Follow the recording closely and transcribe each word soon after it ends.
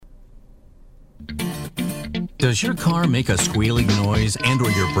Does your car make a squealing noise and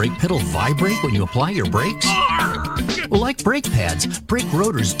or your brake pedal vibrate when you apply your brakes? Well, like brake pads, brake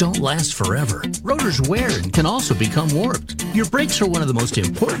rotors don't last forever. Rotors wear and can also become warped. Your brakes are one of the most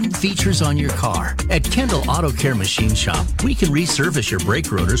important features on your car. At Kendall Auto Care Machine Shop, we can resurface your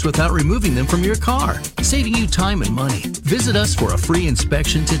brake rotors without removing them from your car, saving you time and money. Visit us for a free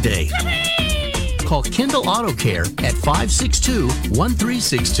inspection today. Call Kendall Auto Care at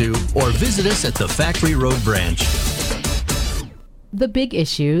 562-1362 or visit us at the Factory Road branch. The Big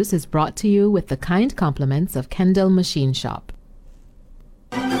Issues is brought to you with the kind compliments of Kendall Machine Shop.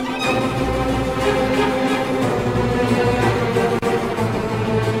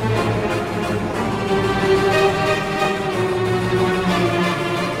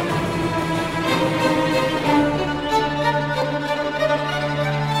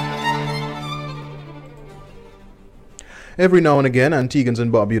 Every now and again, Antiguans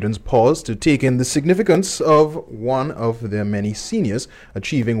and Barbudans pause to take in the significance of one of their many seniors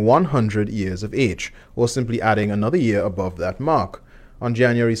achieving 100 years of age, or simply adding another year above that mark. On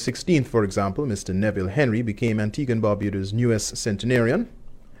January 16th, for example, Mr. Neville Henry became Antigua and Barbuda's newest centenarian,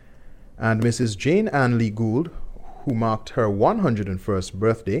 and Mrs. Jane Ann Lee Gould, who marked her 101st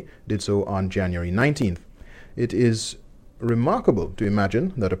birthday, did so on January 19th. It is remarkable to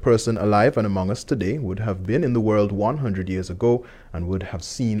imagine that a person alive and among us today would have been in the world 100 years ago and would have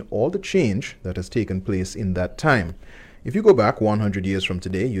seen all the change that has taken place in that time. If you go back 100 years from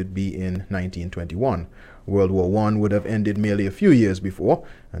today, you'd be in 1921. World War I would have ended merely a few years before,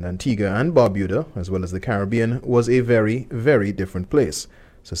 and Antigua and Barbuda, as well as the Caribbean, was a very, very different place.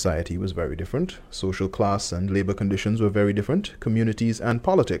 Society was very different. Social class and labor conditions were very different. Communities and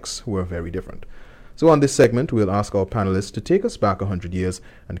politics were very different. So on this segment, we'll ask our panelists to take us back 100 years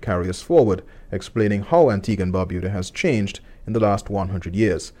and carry us forward, explaining how Antigua and Barbuda has changed in the last 100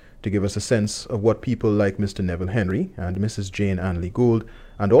 years, to give us a sense of what people like Mr. Neville Henry and Mrs. Jane Ann Lee Gould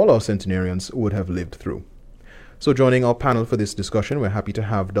and all our centenarians would have lived through. So joining our panel for this discussion, we're happy to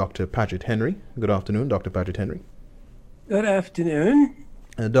have Dr. Paget Henry. Good afternoon, Dr. Paget Henry. Good afternoon.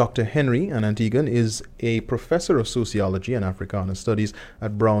 Dr. Henry, an Antiguan, is a professor of sociology and Africana studies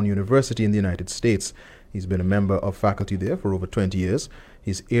at Brown University in the United States. He's been a member of faculty there for over 20 years.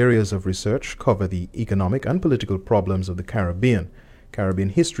 His areas of research cover the economic and political problems of the Caribbean. Caribbean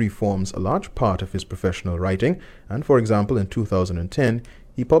history forms a large part of his professional writing, and for example, in 2010,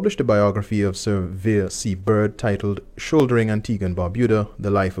 he published a biography of Sir V.C. Bird titled Shouldering Antigua and Barbuda, The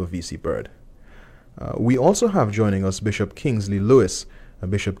Life of V.C. Bird. We also have joining us Bishop Kingsley Lewis.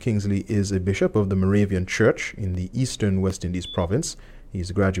 Bishop Kingsley is a bishop of the Moravian Church in the Eastern West Indies province.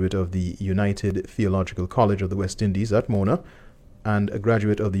 He's a graduate of the United Theological College of the West Indies at Mona and a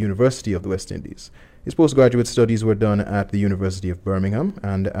graduate of the University of the West Indies. His postgraduate studies were done at the University of Birmingham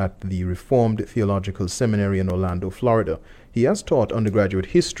and at the Reformed Theological Seminary in Orlando, Florida. He has taught undergraduate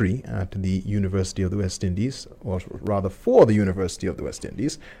history at the University of the West Indies, or rather for the University of the West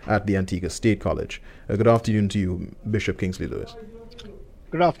Indies, at the Antigua State College. Good afternoon to you, Bishop Kingsley Lewis.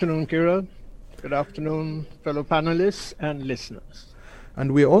 Good afternoon, Kira. Good afternoon, fellow panelists and listeners.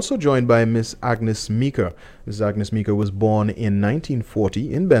 And we are also joined by Miss Agnes Meeker. Miss Agnes Meeker was born in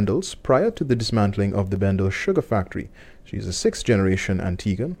 1940 in Bendels prior to the dismantling of the Bendel Sugar Factory. She is a sixth-generation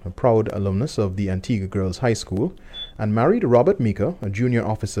Antiguan, a proud alumnus of the Antigua Girls High School, and married Robert Meeker, a junior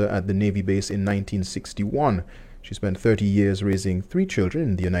officer at the Navy base in 1961. She spent 30 years raising 3 children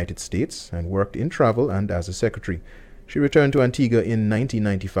in the United States and worked in travel and as a secretary. She returned to Antigua in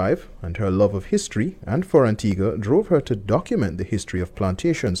 1995, and her love of history and for Antigua drove her to document the history of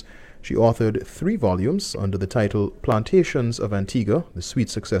plantations. She authored 3 volumes under the title Plantations of Antigua, The Sweet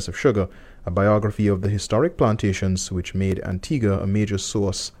Success of Sugar, a biography of the historic plantations which made Antigua a major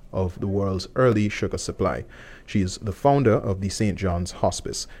source of the world's early sugar supply. She is the founder of the St. John's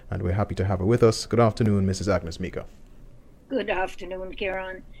Hospice, and we're happy to have her with us. Good afternoon, Mrs. Agnes Meeker. Good afternoon,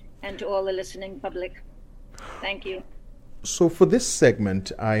 Kieran, and to all the listening public. Thank you. So for this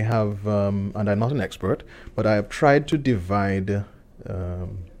segment, I have, and I'm not an expert, but I have tried to divide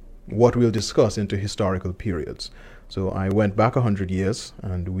what we'll discuss into historical periods. So I went back 100 years,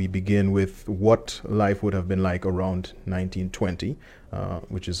 and we begin with what life would have been like around 1920,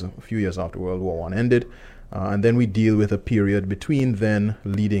 which is a few years after World War I ended. And then we deal with a period between then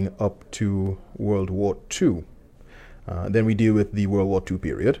leading up to World War II. Then we deal with the World War II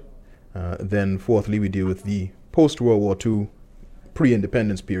period. Then fourthly, we deal with the post-World War II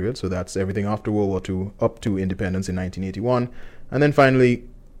pre-independence period, so that's everything after World War II up to independence in 1981, and then finally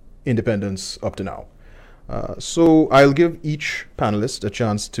independence up to now. So I'll give each panelist a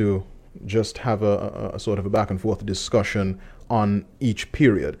chance to just have a sort of a back and forth discussion on each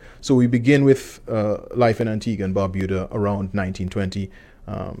period. So we begin with life in Antigua and Barbuda around 1920.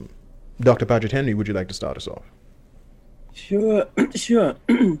 Dr. Paget Henry, would you like to start us off? Sure, sure.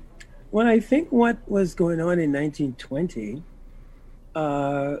 Well, I think what was going on in 1920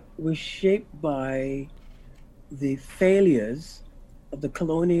 was shaped by the failures of the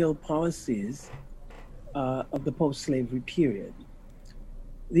colonial policies of the post-slavery period.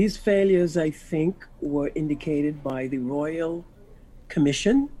 These failures, I think, were indicated by the Royal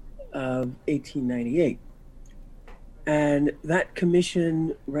Commission of 1898. And that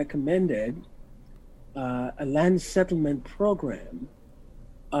commission recommended a land settlement program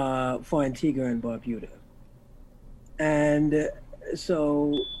for Antigua and Barbuda. And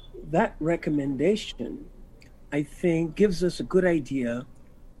so that recommendation, I think, gives us a good idea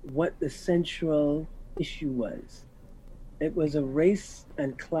what the central issue was. It was a race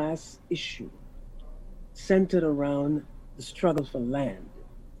and class issue centered around the struggle for land.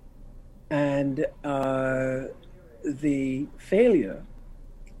 And the failure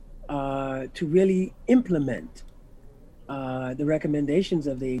to really implement the recommendations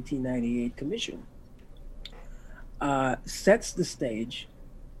of the 1898 Commission sets the stage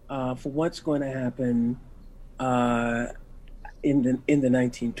for what's going to happen in the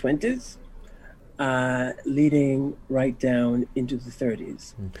 1920s, leading right down into the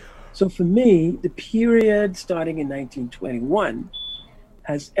 30s. So for me, the period starting in 1921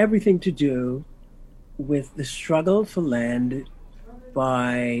 has everything to do with the struggle for land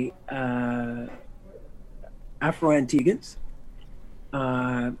by Afro-Antiguans,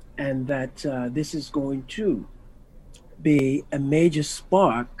 and that this is going to be a major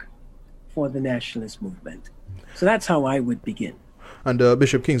spark for the nationalist movement. So that's how I would begin. And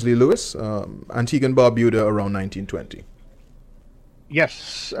Bishop Kingsley Lewis, Antigua and Barbuda around 1920.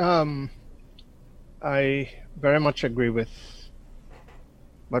 Yes, I very much agree with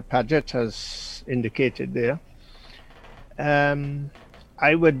what Paget has indicated there.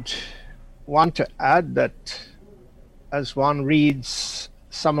 I would want to add that as one reads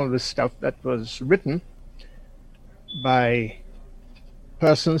some of the stuff that was written by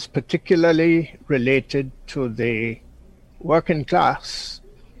persons particularly related to the working class,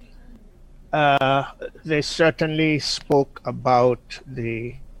 they certainly spoke about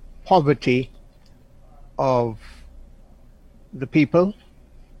the poverty of the people,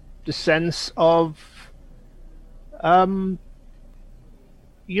 the sense of,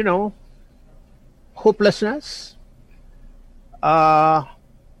 hopelessness.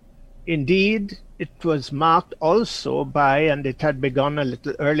 Indeed, it was marked also by, and it had begun a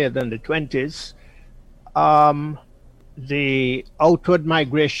little earlier than the 20s, the outward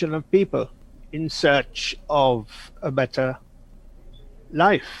migration of people in search of a better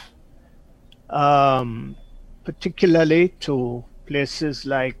life, particularly to places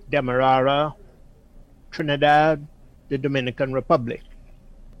like Demerara, Trinidad, the Dominican Republic.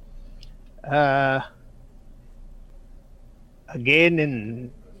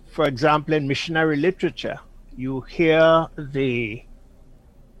 Again, for example, in missionary literature, you hear the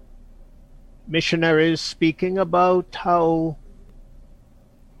missionaries speaking about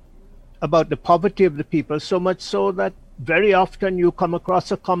the poverty of the people, so much so that very often you come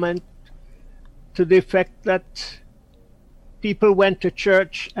across a comment to the effect that people went to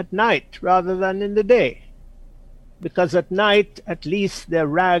church at night rather than in the day, because at night, at least, their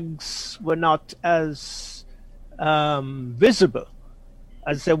rags were not as visible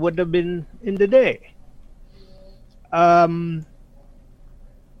as they would have been in the day.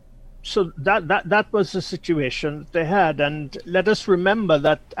 So that was the situation that they had. And let us remember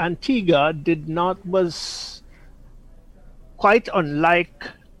that Antigua was quite unlike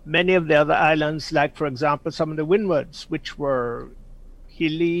many of the other islands, like, for example, some of the windwards, which were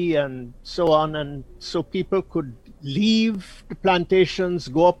hilly and so on. And so people could leave the plantations,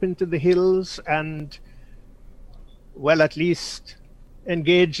 go up into the hills, and, well, at least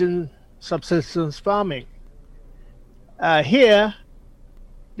engage in subsistence farming. Here,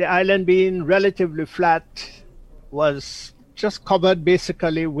 the island being relatively flat was just covered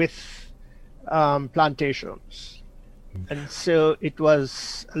basically with plantations. And so it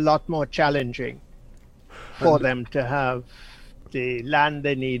was a lot more challenging for them to have the land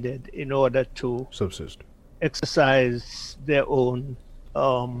they needed in order to subsist, exercise their own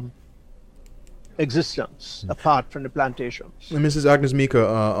existence apart from the plantations. Mrs. Agnes Mika,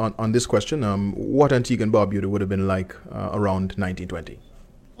 on this question, what Antigua and Barbuda would have been like around 1920?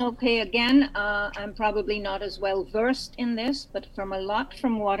 Okay, again, I'm probably not as well versed in this, but from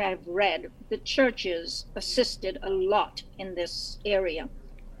what I've read, the churches assisted a lot in this area.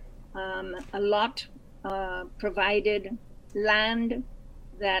 A lot provided land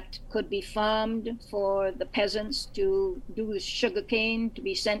that could be farmed for the peasants to do the sugarcane to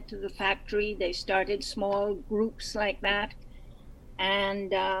be sent to the factory. They started small groups like that.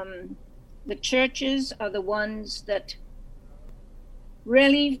 And the churches are the ones that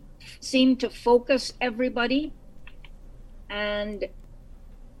really seem to focus everybody. And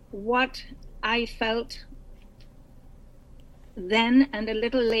what I felt then and a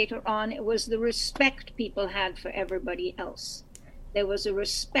little later on, it was the respect people had for everybody else. There was a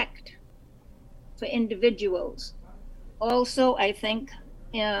respect for individuals. Also, I think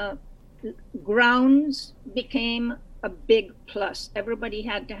grounds became a big plus. Everybody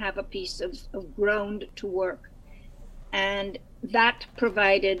had to have a piece of ground to work. And that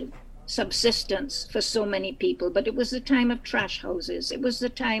provided subsistence for so many people. But it was the time of trash houses. It was the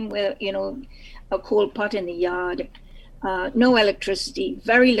time where, a coal pot in the yard, no electricity,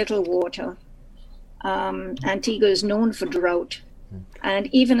 very little water. Antigua is known for drought. And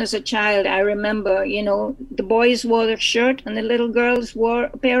even as a child, I remember, the boys wore a shirt and the little girls wore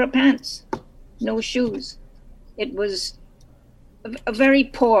a pair of pants, no shoes. It was a very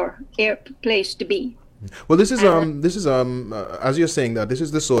poor place to be. Well, this is as you're saying that, this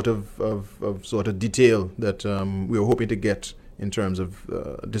is the sort of detail that we were hoping to get in terms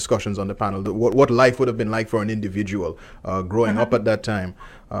of discussions on the panel, what life would have been like for an individual growing up at that time.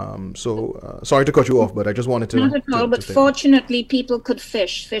 Sorry to cut you off, but I just wanted to... Not at all, but fortunately people could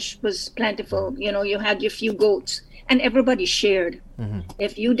fish. Fish was plentiful. You had your few goats and everybody shared. Mm-hmm.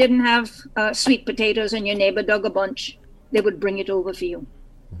 If you didn't have sweet potatoes and your neighbor dug a bunch, they would bring it over for you.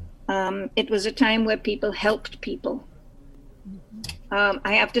 It was a time where people helped people.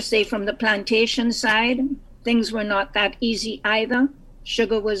 I have to say, from the plantation side, things were not that easy either.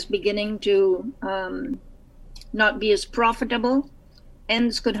 Sugar was beginning to not be as profitable.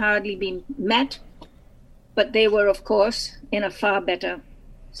 Ends could hardly be met, but they were, of course, in a far better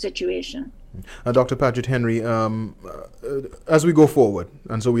situation. Dr. Paget Henry, as we go forward,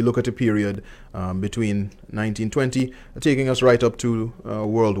 and so we look at a period between 1920, taking us right up to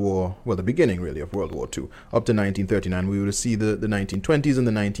the beginning really of World War II, up to 1939, we will see the 1920s and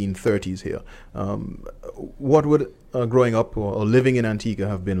the 1930s here. What would growing up or living in Antigua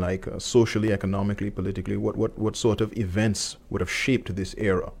have been like socially, economically, politically? What sort of events would have shaped this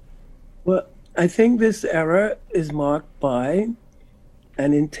era? Well, I think this era is marked by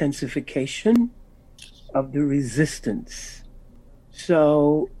an intensification of the resistance.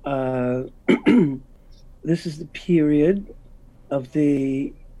 So this is the period of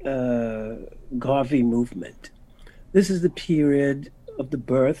the Garvey movement. This is the period of the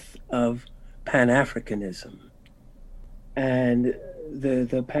birth of Pan-Africanism. And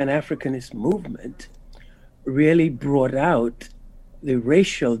the Pan-Africanist movement really brought out the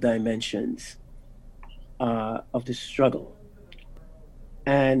racial dimensions of the struggle.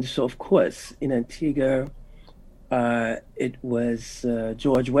 And so, of course, in Antigua, it was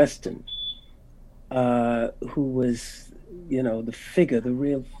George Weston, who was, the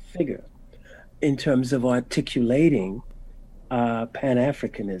real figure in terms of articulating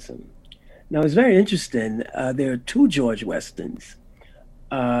Pan-Africanism. Now, it's very interesting. There are two George Westons.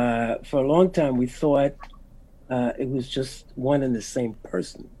 For a long time, we thought it was just one and the same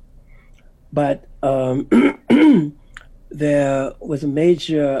person. But there was a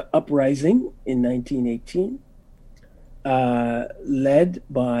major uprising in 1918, led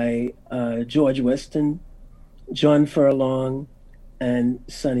by George Weston, John Furlong, and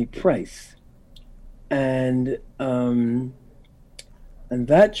Sonny Price. And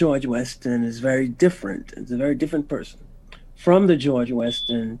that George Weston is very different. It's a very different person from the George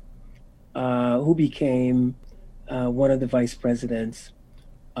Weston who became one of the vice presidents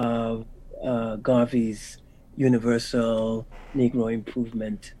of Garvey's Universal Negro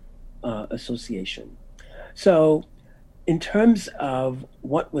Improvement Association. So in terms of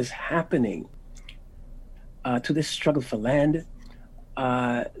what was happening to this struggle for land,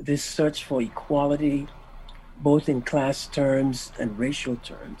 this search for equality, both in class terms and racial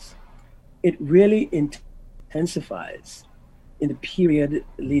terms, it really intensifies in the period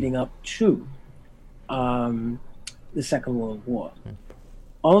leading up to the Second World War.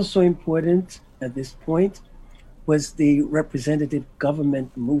 Also important at this point was the representative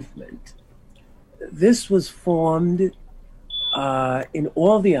government movement. This was formed in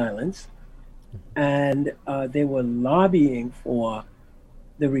all the islands, and they were lobbying for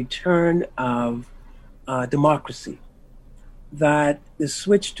the return of democracy, that the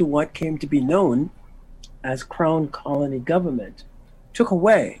switch to what came to be known as Crown Colony government took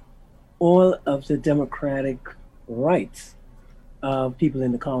away all of the democratic rights of people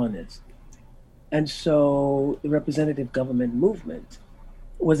in the colonies. And so the representative government movement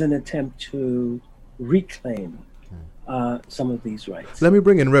was an attempt to reclaim some of these rights. Let me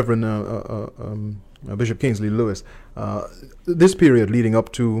bring in Reverend Bishop Kingsley Lewis. This period leading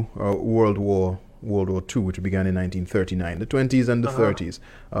up to World War II, which began in 1939, the 20s and the 30s,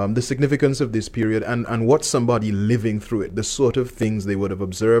 the significance of this period and what somebody living through it, the sort of things they would have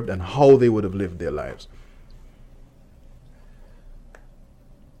observed and how they would have lived their lives.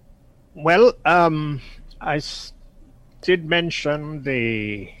 Well, did mention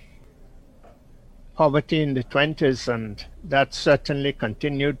the poverty in the 20s, and that certainly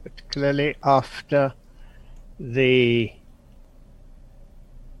continued, particularly after the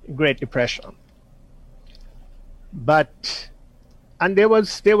Great Depression. And there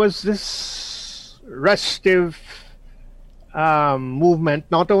was this restive movement,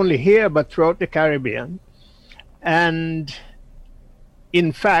 not only here, but throughout the Caribbean. And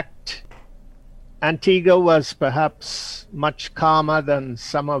in fact, Antigua was perhaps much calmer than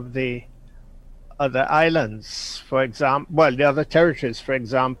some of the other islands, for example, well, the other territories, for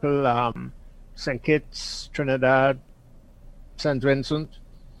example, St. Kitts, Trinidad, St. Vincent.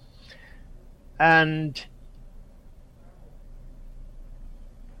 And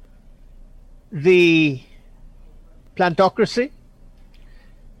the plantocracy,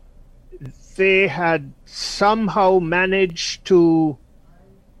 they had somehow managed to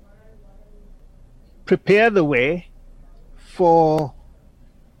prepare the way for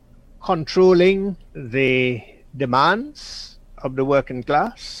controlling the demands of the working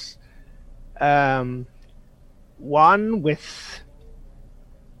class. One, with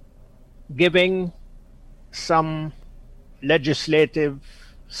giving some legislative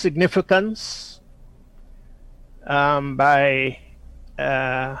significance by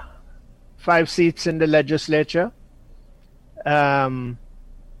 5 seats in the legislature.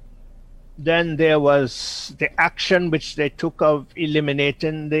 Then there was the action which they took of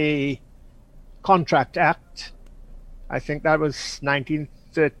eliminating the Contract Act. I think that was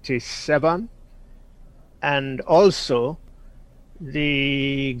 1937. And also,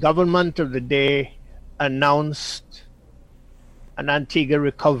 the government of the day announced an Antigua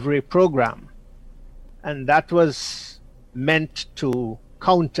recovery program. And that was meant to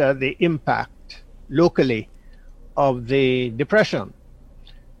counter the impact locally of the Depression.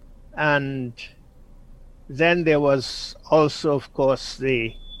 And then there was also, of course,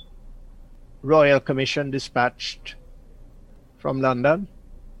 the Royal Commission dispatched from London.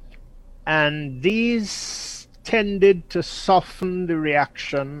 And these tended to soften the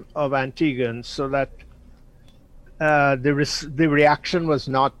reaction of Antiguans so that the reaction was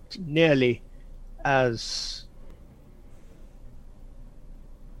not nearly as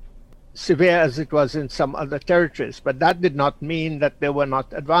severe as it was in some other territories. But that did not mean that there were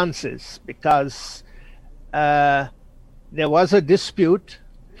not advances, because there was a dispute,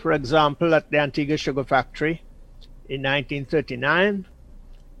 for example, at the Antigua Sugar Factory in 1939,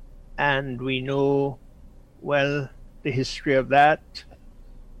 and we know well the history of that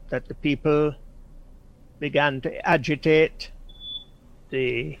the people began to agitate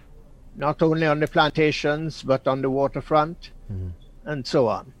not only on the plantations, but on the waterfront, and so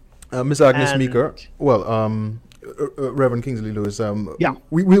on. Miss Agnes Meeker, well, Reverend Kingsley Lewis, yeah,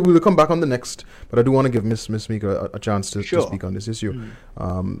 we will come back on the next, but I do want to give Miss Meeker a chance to speak on this issue.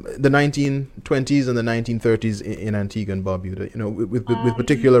 The 1920s and the 1930s in Antigua and Barbuda, with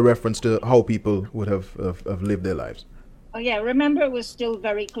particular reference to how people would have lived their lives. Oh yeah, remember it was still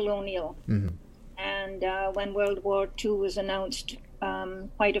very colonial. And when World War II was announced,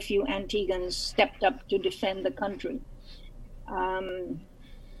 quite a few Antiguans stepped up to defend the country.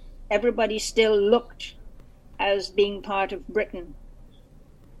 Everybody still looked as being part of Britain,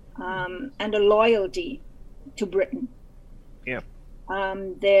 and a loyalty to Britain. Yeah.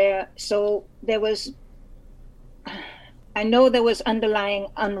 So there was, I know there was underlying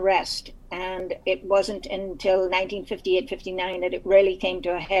unrest, and it wasn't until 1958-59 that it really came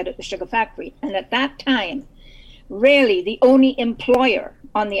to a head at the sugar factory. And at that time, really the only employer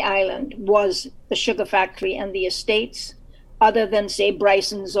on the island was the sugar factory and the estates, other than, say,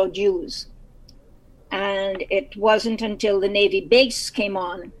 Bryson's or Jews. And it wasn't until the Navy base came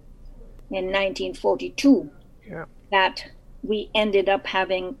on in 1942 that we ended up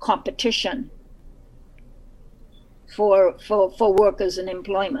having competition for workers and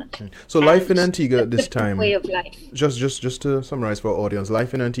employment. So life in Antigua at this time, way of life. Just to summarize for our audience,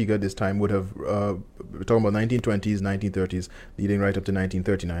 life in Antigua at this time would have, we're talking about 1920s, 1930s, leading right up to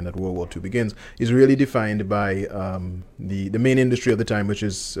 1939 that World War II begins, is really defined by the main industry of the time, which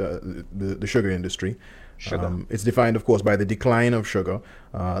is the sugar industry. It's defined, of course, by the decline of sugar,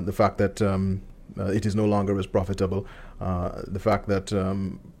 the fact that it is no longer as profitable. The fact that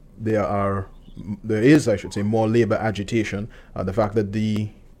there is, I should say, more labor agitation. The fact that the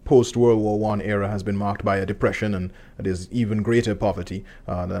post-World War I era has been marked by a depression, and there's even greater poverty,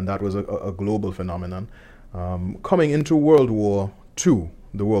 and that was a global phenomenon. Coming into World War II,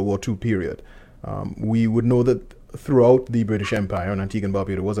 the World War II period, we would know that throughout the British Empire, and Antigua and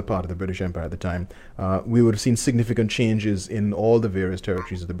Barbuda was a part of the British Empire at the time, we would have seen significant changes in all the various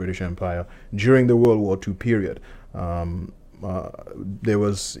territories of the British Empire during the World War II period. There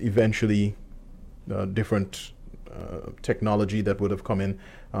was eventually different technology that would have come in.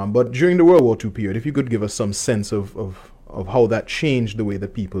 But during the World War II period, if you could give us some sense of how that changed the way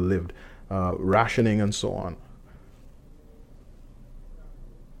that people lived, rationing and so on.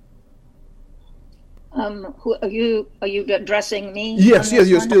 Who are you addressing me? Yes,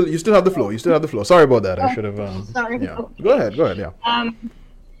 you still have the floor. You still have the floor. Sorry about that. I should have. Sorry. Yeah. Go ahead. Yeah.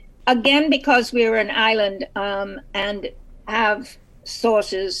 Again, because we're an island and have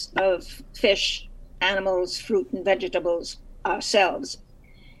sources of fish, animals, fruit, and vegetables ourselves,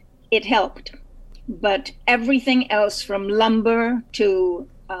 it helped. But everything else, from lumber to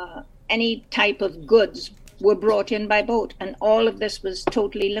any type of goods, were brought in by boat, and all of this was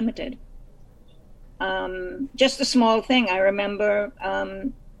totally limited. Just a small thing, I remember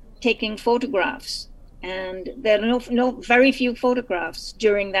taking photographs, and there are very few photographs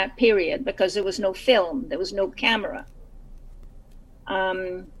during that period because there was no film, there was no camera.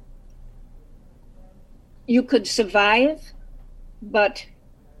 You could survive, but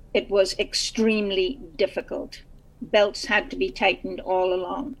it was extremely difficult. Belts had to be tightened all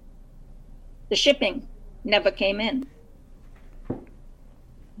along. The shipping never came in.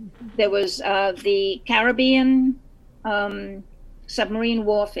 There was the Caribbean submarine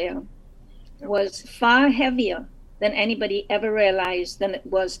warfare was far heavier than anybody ever realized than it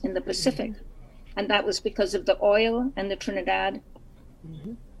was in the Pacific. And that was because of the oil and the Trinidad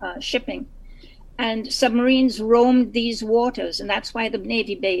shipping. And submarines roamed these waters, and that's why the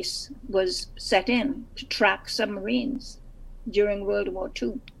Navy base was set in to track submarines during World War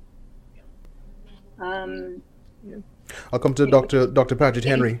II. I'll come to Dr. Paget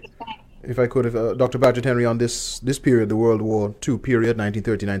Henry, if I could, Dr. Paget Henry, on this period, the World War II period,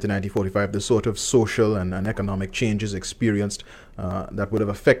 1939 to 1945, the sort of social and economic changes experienced that would have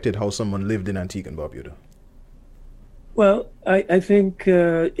affected how someone lived in Antigua and Barbuda. Well, I think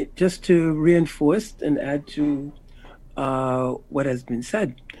just to reinforce and add to what has been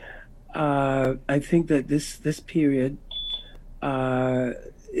said, I think that this period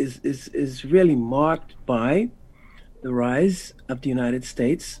is really marked by the rise of the United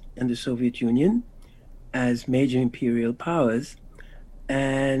States and the Soviet Union as major imperial powers,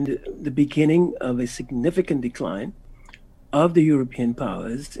 and the beginning of a significant decline of the European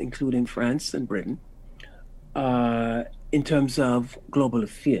powers, including France and Britain, in terms of global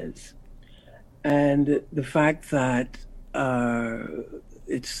affairs. And the fact that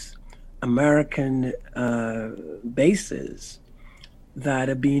it's American bases that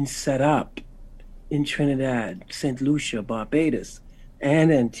are being set up in Trinidad, St. Lucia, Barbados,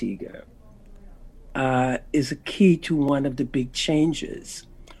 and Antigua is a key to one of the big changes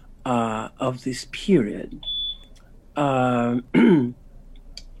of this period.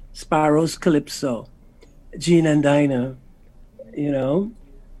 Sparrows, Calypso, Gene and Dinah,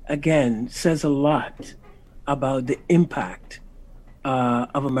 again, says a lot about the impact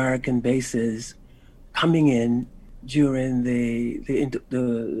of American bases coming in during the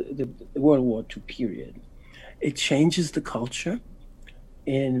World War II period. It changes the culture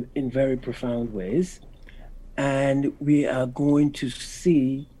in very profound ways, and we are going to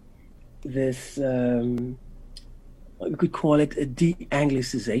see this, we could call it a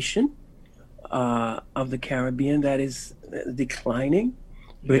de-Anglicization of the Caribbean that is declining,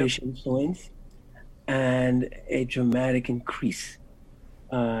 British influence, and a dramatic increase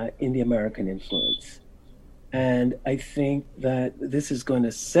in the American influence. And I think that this is going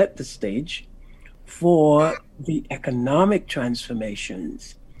to set the stage for the economic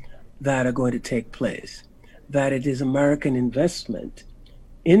transformations that are going to take place, that it is American investment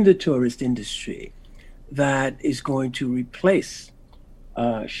in the tourist industry that is going to replace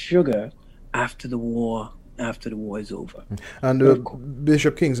sugar after the war is over. And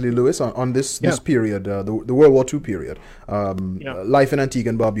Bishop Kingsley Lewis, on this period, the World War II period, life in Antigua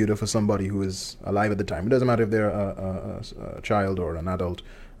and Barbuda for somebody who is alive at the time. It doesn't matter if they're a child or an adult,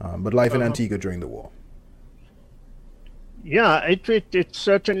 but life in Antigua during the war. Yeah, it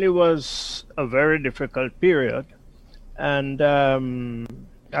certainly was a very difficult period. And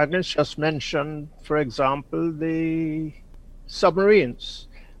Agnes just mentioned, for example, the submarines.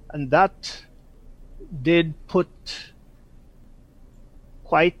 And that did put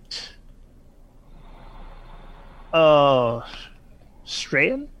quite a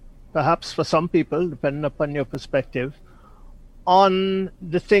strain, perhaps for some people, depending upon your perspective, on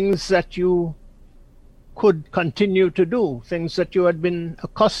the things that you could continue to do, things that you had been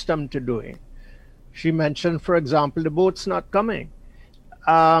accustomed to doing. She mentioned, for example, the boats not coming.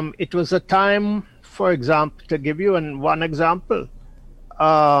 It was a time, for example, to give you one example,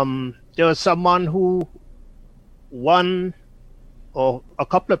 there was someone who won, or a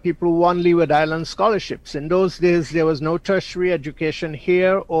couple of people who won Leeward Island scholarships. In those days, there was no tertiary education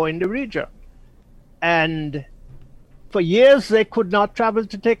here or in the region. And for years, they could not travel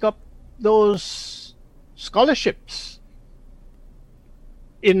to take up those scholarships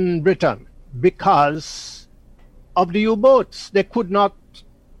in Britain because of the U-boats. They could not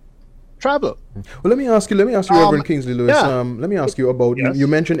travel. Well, let me ask you, Reverend Kingsley Lewis. Yeah. Let me ask you about. Yes. You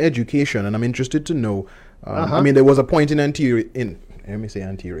mentioned education, and I'm interested to know. I mean, there was a point in Antigua.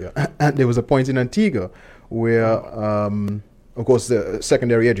 There was a point in Antigua where, of course, the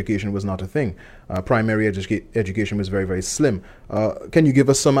secondary education was not a thing. Primary education was very, very slim. Can you give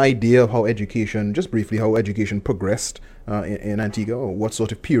us some idea of how education, just briefly, how education progressed in Antigua, or what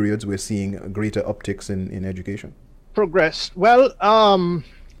sort of periods we're seeing greater upticks in education? Progressed. Well,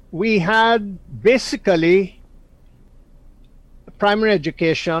 we had basically primary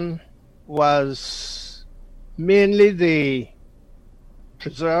education was mainly the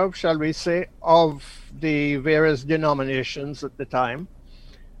preserve, shall we say, of the various denominations at the time.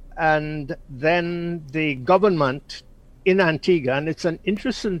 And then the government in Antigua, and it's an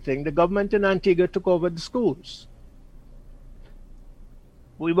interesting thing, the government in Antigua took over the schools.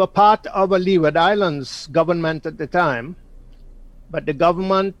 We were part of a Leeward Islands government at the time, but the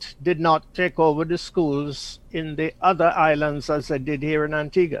government did not take over the schools in the other islands as they did here in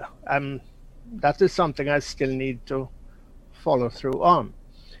Antigua. And that is something I still need to follow through on.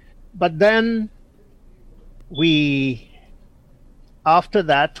 But then after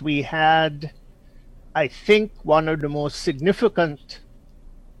that, we had, I think, one of the most significant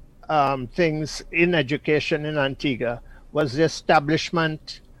things in education in Antigua was the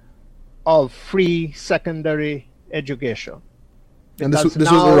establishment of free secondary education. And this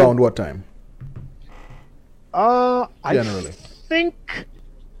was around what time? Generally. I think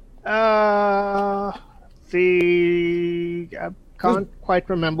I can't quite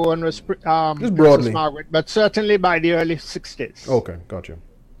remember when was just Princess broadly. Margaret, but certainly by the early 60s. Okay, gotcha.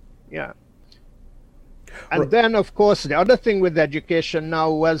 Yeah. And then, of course, the other thing with education now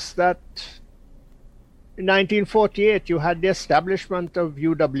was that in 1948 you had the establishment of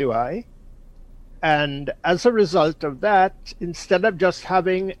UWI. And as a result of that, instead of just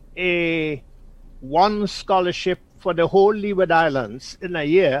having one scholarship for the whole Leeward Islands in a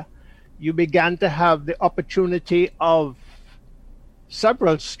year, you began to have the opportunity of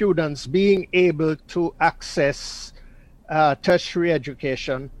several students being able to access tertiary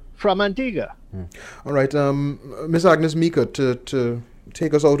education from Antigua. All right, Ms. Agnes Mika, to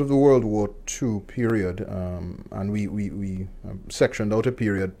take us out of the World War II period, and we sectioned out a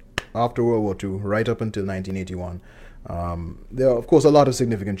period after World War II, right up until 1981. There are, of course, a lot of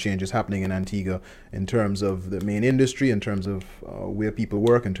significant changes happening in Antigua in terms of the main industry, in terms of where people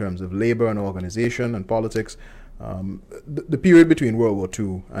work, in terms of labor and organization and politics. The period between World War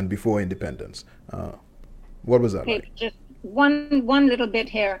II and before independence, what was that like? Just one little bit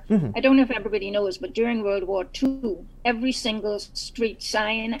here. I don't know if everybody knows, but during World War II, every single street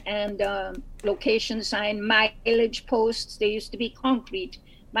sign and location sign, mileage posts, they used to be concrete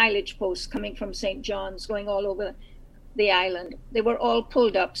mileage posts coming from St. John's going all over the island. They were all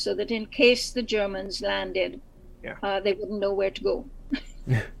pulled up so that in case the Germans landed, they wouldn't know where to go.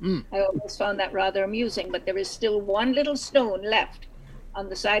 I always found that rather amusing, but there is still one little stone left on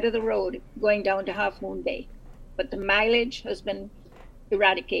the side of the road going down to Half Moon Bay. But the mileage has been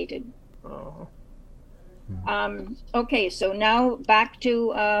eradicated. Okay, so now back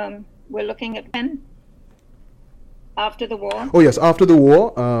to, we're looking at when? After the war? Oh yes, after the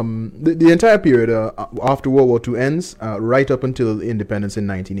war, the entire period after World War II ends, right up until independence in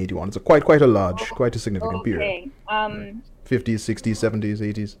 1981. It's quite a large, quite a significant period. 50s, 60s, 70s,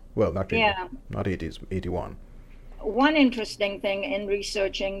 80s. Well, not 80s, 81. One interesting thing in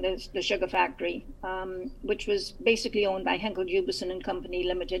researching the sugar factory, which was basically owned by Henkel Jubison and Company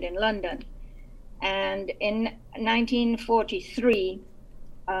Limited in London. And in 1943,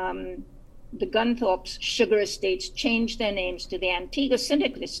 the Gunthorpe's sugar estates changed their names to the Antigua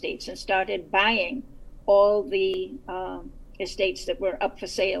Syndicate Estates and started buying all the estates that were up for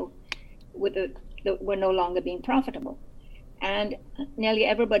sale that were no longer being profitable. And nearly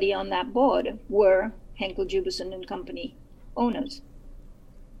everybody on that board were Henkel Jubison and Company owners.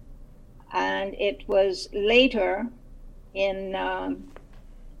 And it was later in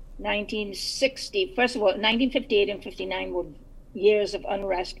 1960, first of all, 1958 and 59 were years of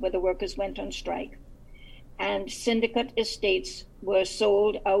unrest where the workers went on strike. And syndicate estates were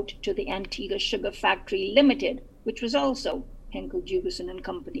sold out to the Antigua Sugar Factory Limited, which was also Henkel Jubison and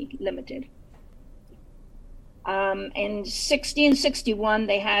Company Limited. In 60 and 61,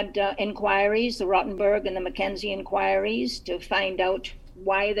 they had inquiries, the Rottenberg and the Mackenzie inquiries, to find out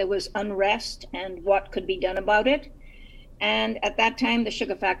why there was unrest and what could be done about it. And at that time, the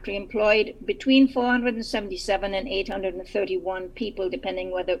sugar factory employed between 477 and 831 people,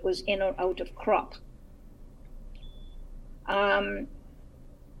 depending whether it was in or out of crop. I'm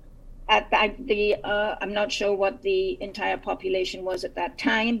not sure what the entire population was at that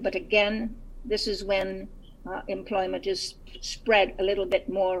time, but again, this is when employment is spread a little bit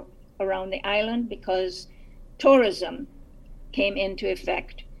more around the island because tourism came into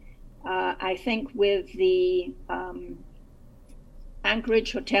effect. I think with the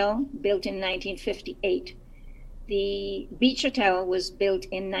Anchorage Hotel, built in 1958. The Beach Hotel was built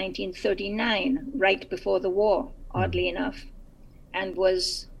in 1939, right before the war, oddly enough, and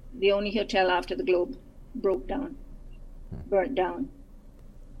was the only hotel after the Globe burnt down.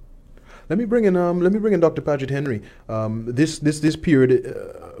 Let me bring in Dr. Paget Henry. This period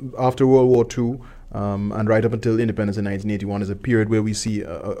after World War II and right up until independence in 1981 is a period where we see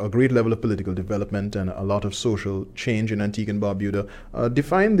a great level of political development and a lot of social change in Antigua and Barbuda.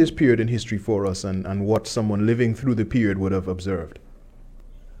 Define this period in history for us and what someone living through the period would have observed.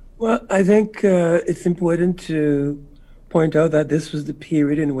 Well, I think it's important to point out that this was the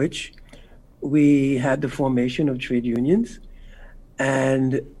period in which we had the formation of trade unions.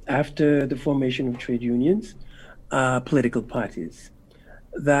 And after the formation of trade unions, political parties.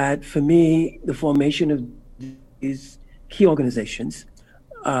 That for me, the formation of these key organizations,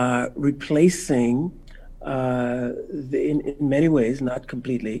 replacing, in many ways, not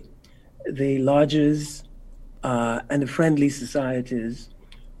completely, the lodges and the friendly societies,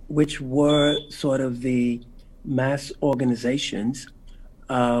 which were sort of the mass organizations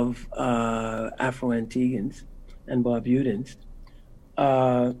of Afro-Antigans and Barbudans.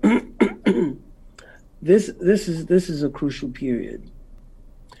 This is a crucial period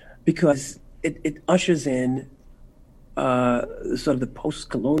because it ushers in sort of the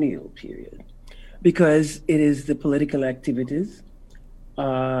post-colonial period, because it is the political activities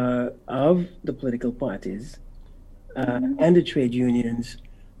of the political parties and the trade unions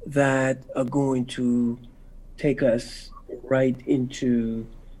that are going to take us right into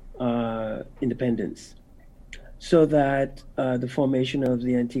independence. So that the formation of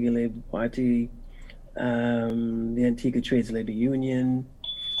the Antigua Labor Party, the Antigua Trades Labor Union,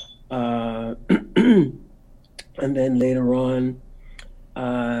 and then later on,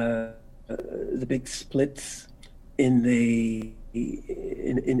 the big splits in the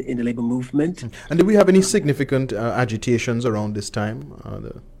labor movement. And did we have any significant agitations around this time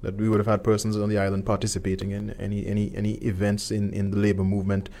that we would have had persons on the island participating in any events in the labor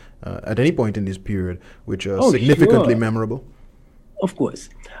movement at any point in this period which are significantly memorable? Of course.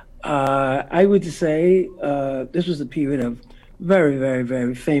 I would say this was a period of very, very,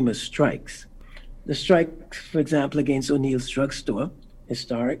 very famous strikes. The strike, for example, against O'Neill's Drugstore,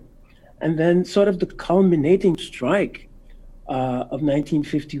 historic, and then sort of the culminating strike of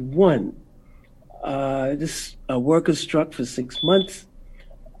 1951. This workers struck for 6 months.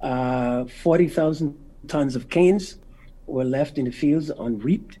 40,000 tons of canes were left in the fields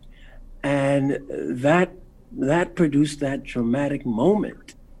unreaped, and that produced that dramatic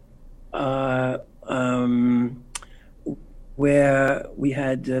moment where we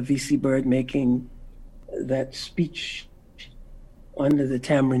had V.C. Bird making that speech under the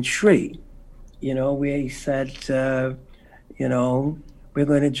tamarind tree, where he said, we're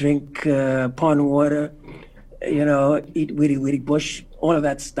going to drink pond water, eat witty bush, all of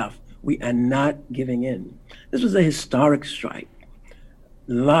that stuff. We are not giving in. This was a historic strike.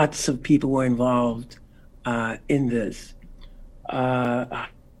 Lots of people were involved in this. A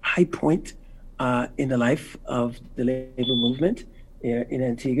high point in the life of the labor movement in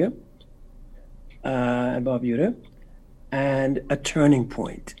Antigua and Barbuda, and a turning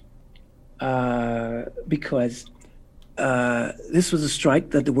point because this was a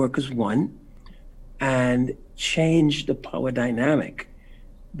strike that the workers won and changed the power dynamic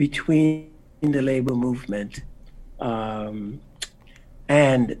between the labor movement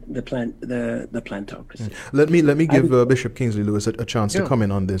and the plantocracy. Let me give Bishop Kingsley Lewis a chance to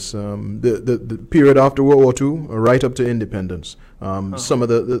comment on this. The period after World War II, right up to independence. Some of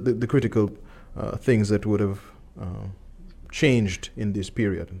the critical things that would have changed in this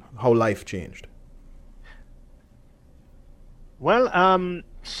period, and how life changed. Well,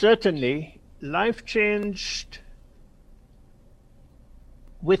 certainly life changed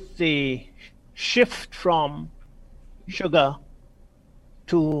with the shift from sugar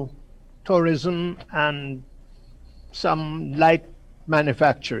to tourism and some light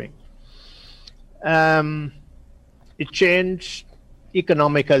manufacturing. It changed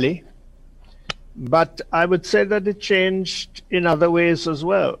economically, but I would say that it changed in other ways as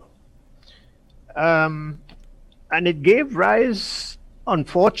well. And it gave rise,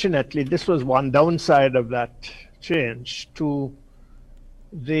 unfortunately, this was one downside of that change, to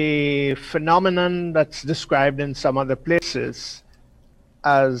the phenomenon that's described in some other places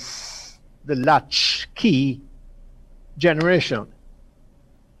as the latchkey generation.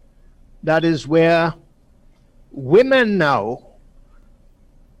 That is where women now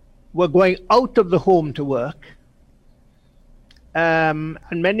were going out of the home to work, and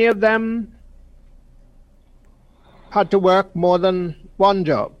many of them had to work more than one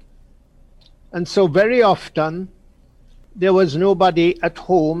job. And so very often there was nobody at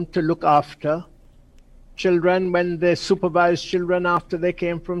home to look after children when they supervised children after they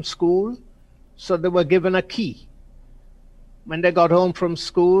came from school. So they were given a key. When they got home from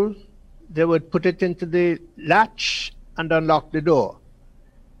school, they would put it into the latch and unlock the door.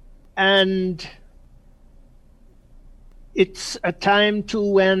 And it's a time too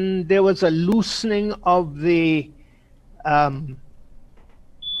when there was a loosening of the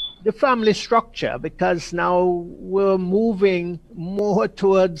family structure, because now we're moving more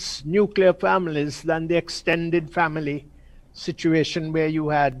towards nuclear families than the extended family situation where you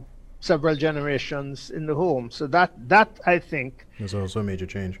had several generations in the home. So that I think was also a major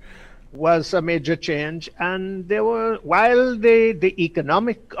change. Was a major change. And there were, while on the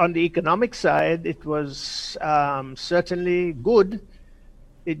economic side, it was certainly good,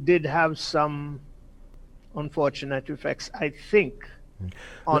 it did have some unfortunate effects, I think,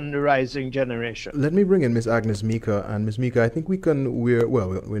 on the rising generation. Let me bring in Miss Agnes Mika. And Miss Mika, I think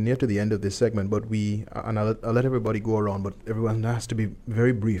we're near to the end of this segment, but I'll let everybody go around, but everyone has to be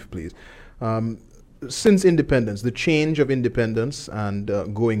very brief, please. Since independence, the change of independence and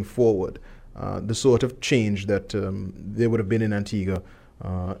going forward, the sort of change that there would have been in Antigua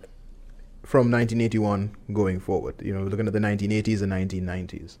from 1981 going forward, looking at the 1980s and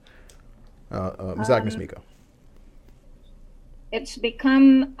 1990s. Ms. Agnes Mika. It's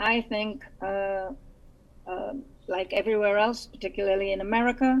become, I think, like everywhere else, particularly in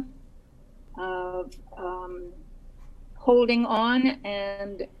America, of holding on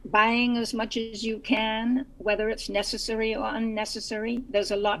and buying as much as you can, whether it's necessary or unnecessary.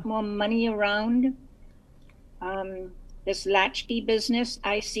 There's a lot more money around. This latchkey business,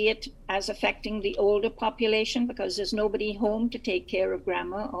 I see it as affecting the older population because there's nobody home to take care of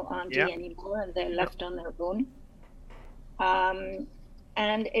grandma or auntie anymore, and they're left on their own.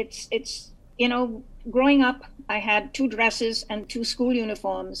 And it's growing up, I had 2 dresses and 2 school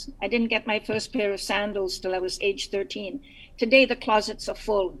uniforms. I didn't get my first pair of sandals till I was age 13. Today, the closets are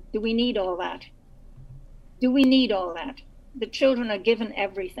full. Do we need all that? Do we need all that? The children are given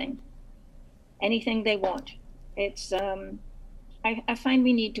everything, anything they want. It's, I find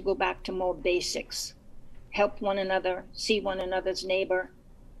we need to go back to more basics, help one another, see one another's neighbor,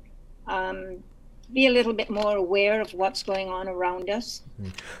 be a little bit more aware of what's going on around us.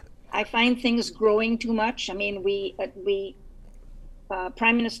 I find things growing too much. I mean,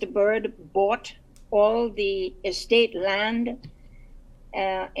 Prime Minister Byrd bought all the estate land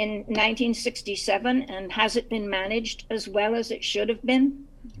in 1967, and has it been managed as well as it should have been?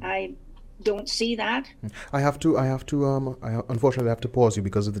 I don't see that. I unfortunately have to pause you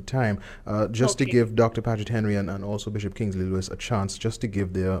because of the time, to give Dr. Paget Henry and also Bishop Kingsley Lewis a chance just to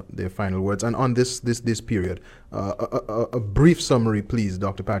give their final words. And on this period, a brief summary, please,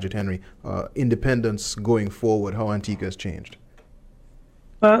 Dr. Paget Henry, independence going forward, how Antigua has changed.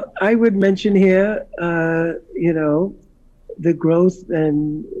 I would mention here, the growth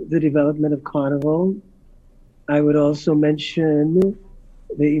and the development of Carnival. I would also mention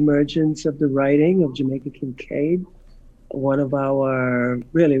the emergence of the writing of Jamaica Kincaid, one of our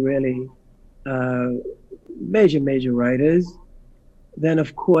really, really major writers. Then,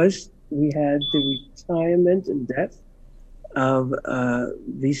 of course, we had the retirement and death of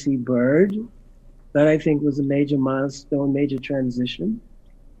V.C. Byrd. That, I think, was a major milestone, major transition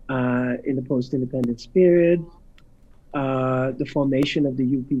in the post-independence period. the formation of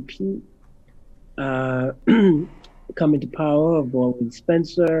the UPP, come into power of Baldwin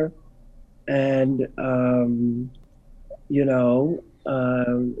Spencer, and the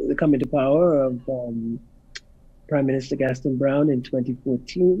come into power of Prime Minister Gaston Brown in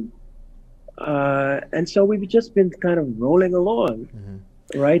 2014. And so we've just been kind of rolling along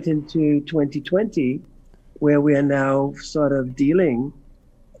right into 2020, where we are now sort of dealing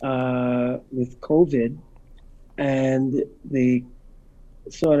with COVID and the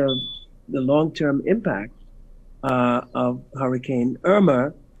sort of the long-term impact of Hurricane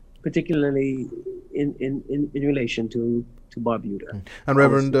Irma, particularly in relation to Barbuda. And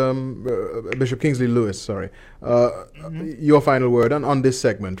Reverend Bishop Kingsley Lewis, your final word on this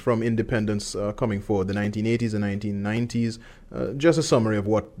segment from independence coming forward, the 1980s and 1990s, just a summary of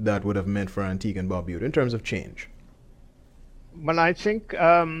what that would have meant for Antigua and Barbuda in terms of change. Well, I think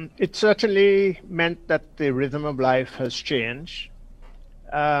it certainly meant that the rhythm of life has changed.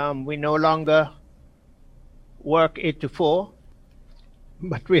 We no longer work 8 to 4,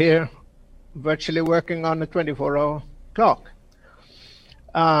 but we're virtually working on a 24-hour clock,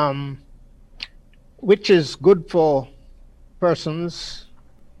 which is good for persons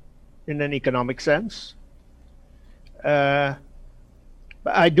in an economic sense. But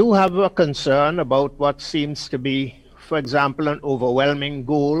I do have a concern about what seems to be, for example, an overwhelming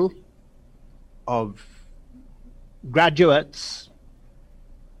goal of graduates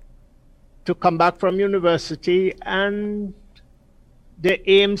to come back from university, and the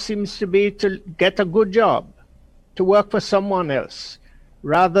aim seems to be to get a good job, to work for someone else,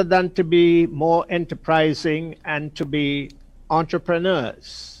 rather than to be more enterprising and to be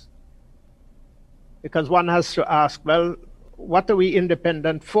entrepreneurs. Because one has to ask, well, what are we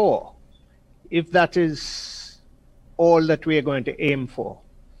independent for, if that is all that we are going to aim for?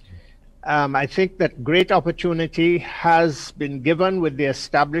 I think that great opportunity has been given with the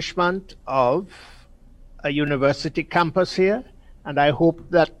establishment of a university campus here, and I hope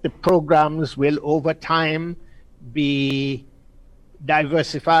that the programs will over time be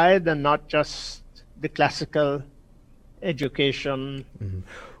diversified and not just the classical education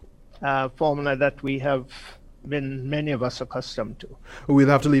formula that we have been, many of us, accustomed to. We'll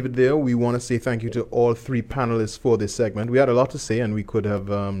have to leave it there. We want to say thank you to all three panelists for this segment. We had a lot to say, and we could have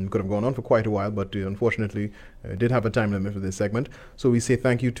gone on for quite a while, but unfortunately did have a time limit for this segment. So we say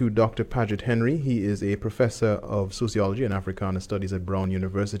thank you to Dr. Paget Henry. He is a professor of sociology and Africana studies at Brown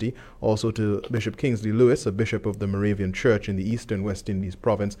University. Also to Bishop Kingsley Lewis, a bishop of the Moravian Church in the Eastern West Indies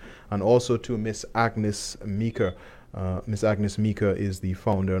province, and also to Miss Agnes Meeker. Miss Agnes Meeker is the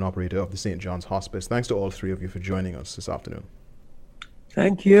founder and operator of the St. John's Hospice. Thanks to all three of you for joining us this afternoon.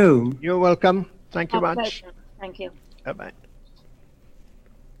 Thank you. You're welcome. Thank you much. Thank you. Bye-bye.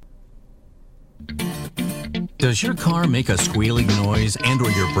 Does your car make a squealing noise and or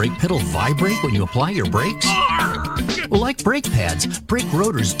your brake pedal vibrate when you apply your brakes? Well, like brake pads, brake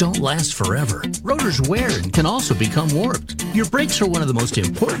rotors don't last forever. Rotors wear and can also become warped. Your brakes are one of the most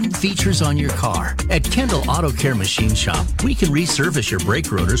important features on your car. At Kendall Auto Care Machine Shop, we can resurface your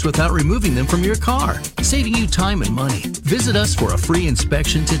brake rotors without removing them from your car, saving you time and money. Visit us for a free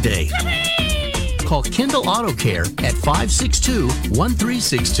inspection today. Call Kendall Auto Care at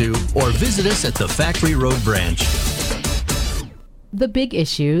 562-1362 or visit us at the Factory Road branch. The Big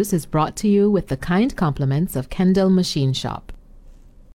Issues is brought to you with the kind compliments of Kendall Machine Shop.